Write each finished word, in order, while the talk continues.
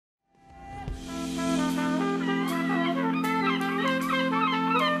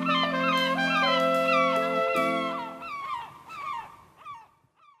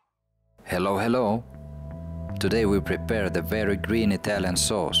Hello, hello! Today we prepare the very green Italian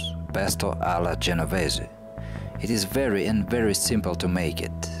sauce, pesto alla Genovese. It is very simple to make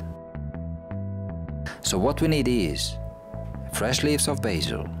it. So what we need is fresh leaves of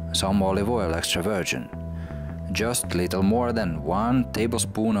basil, some olive oil extra virgin, just little more than 1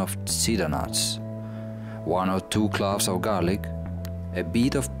 tablespoon of cedar nuts, 1 or 2 cloves of garlic, a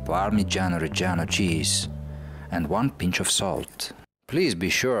bit of Parmigiano Reggiano cheese, and 1 pinch of salt. Please be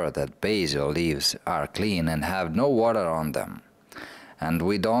sure that basil leaves are clean and have no water on them, and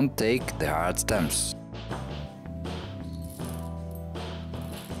we don't take the hard stems.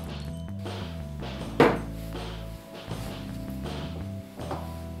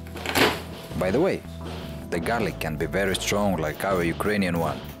 By the way, the garlic can be very strong like our Ukrainian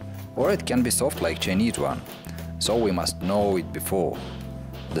one, or it can be soft like Chinese one, so we must know it before.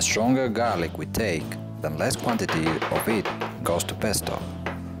 The stronger garlic we take, the less quantity of it goes to pesto,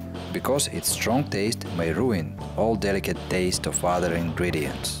 because its strong taste may ruin all delicate taste of other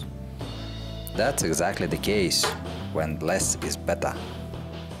ingredients. That's exactly the case when less is better.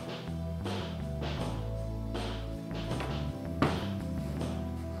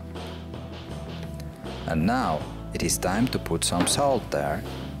 And now it is time to put some salt there.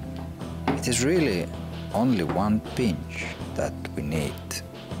 It is really only 1 pinch that we need,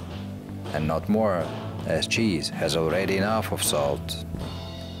 and not more, as cheese has already enough of salt.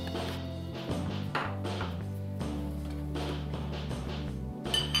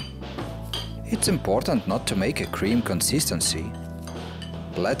 It's important not to make a cream consistency.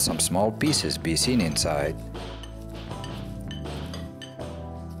 Let some small pieces be seen inside.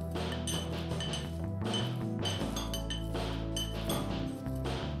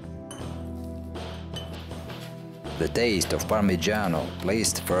 The taste of Parmigiano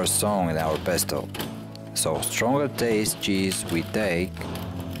plays the first song in our pesto. So stronger taste cheese we take,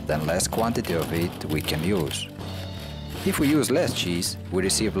 then less quantity of it we can use. If we use less cheese, we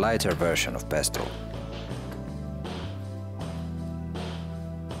receive lighter version of pesto.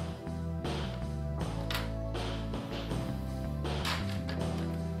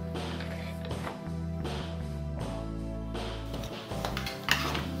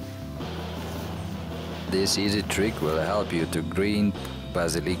 This easy trick will help you to grind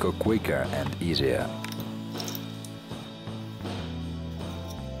basilico quicker and easier.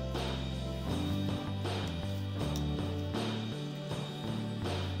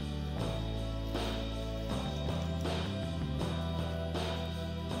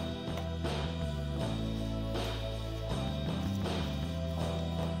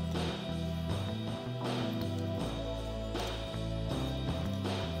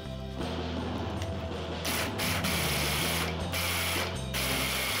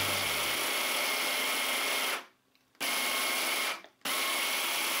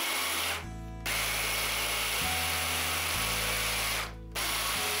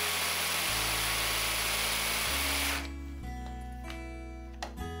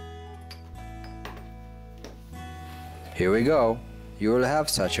 Here we go. You will have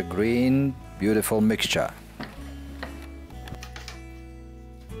such a green, beautiful mixture.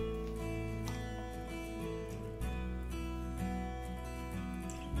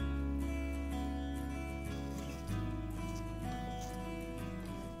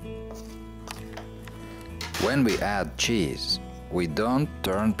 When we add cheese, we don't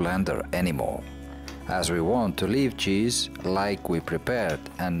turn blender anymore, as we want to leave cheese like we prepared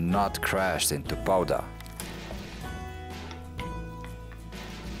and not crushed into powder.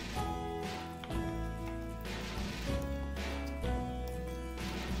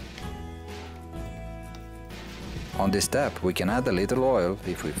 On this step we can add a little oil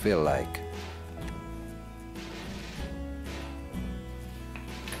if we feel like.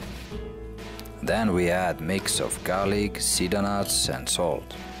 Then we add mix of garlic, cedar nuts and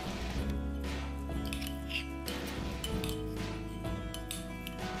salt.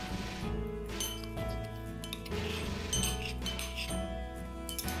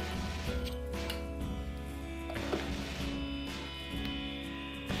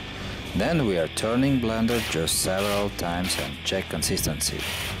 Then we are turning blender just several times and check consistency.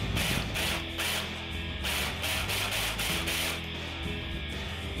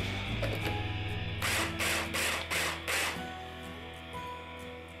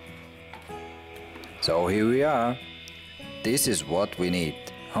 So here we are. This is what we need,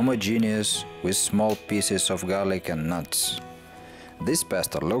 homogeneous with small pieces of garlic and nuts. This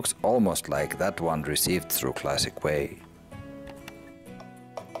pesto looks almost like that one received through classic way.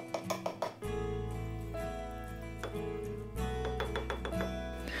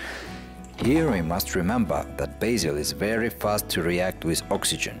 Here we must remember that basil is very fast to react with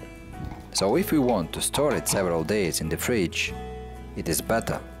oxygen. So if we want to store it several days in the fridge, it is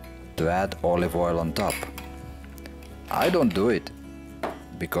better to add olive oil on top. I don't do it,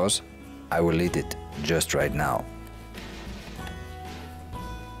 because I will eat it just right now.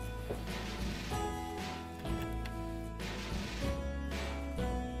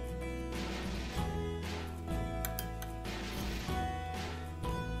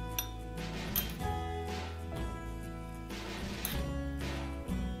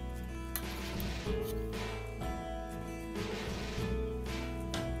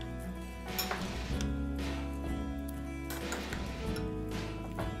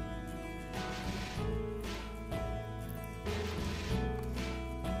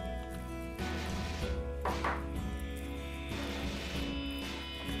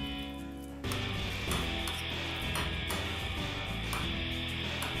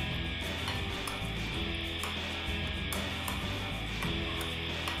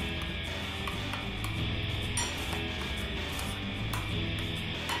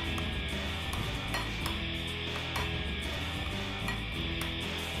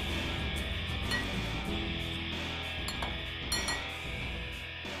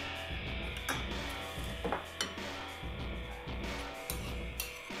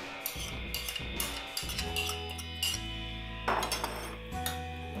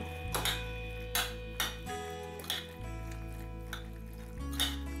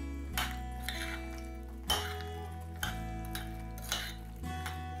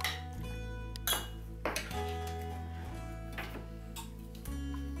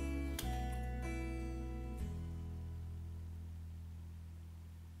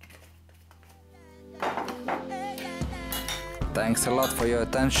 Thanks a lot for your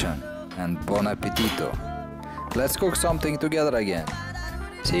attention and buon appetito. Let's cook something together again.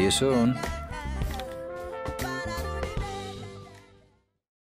 See you soon.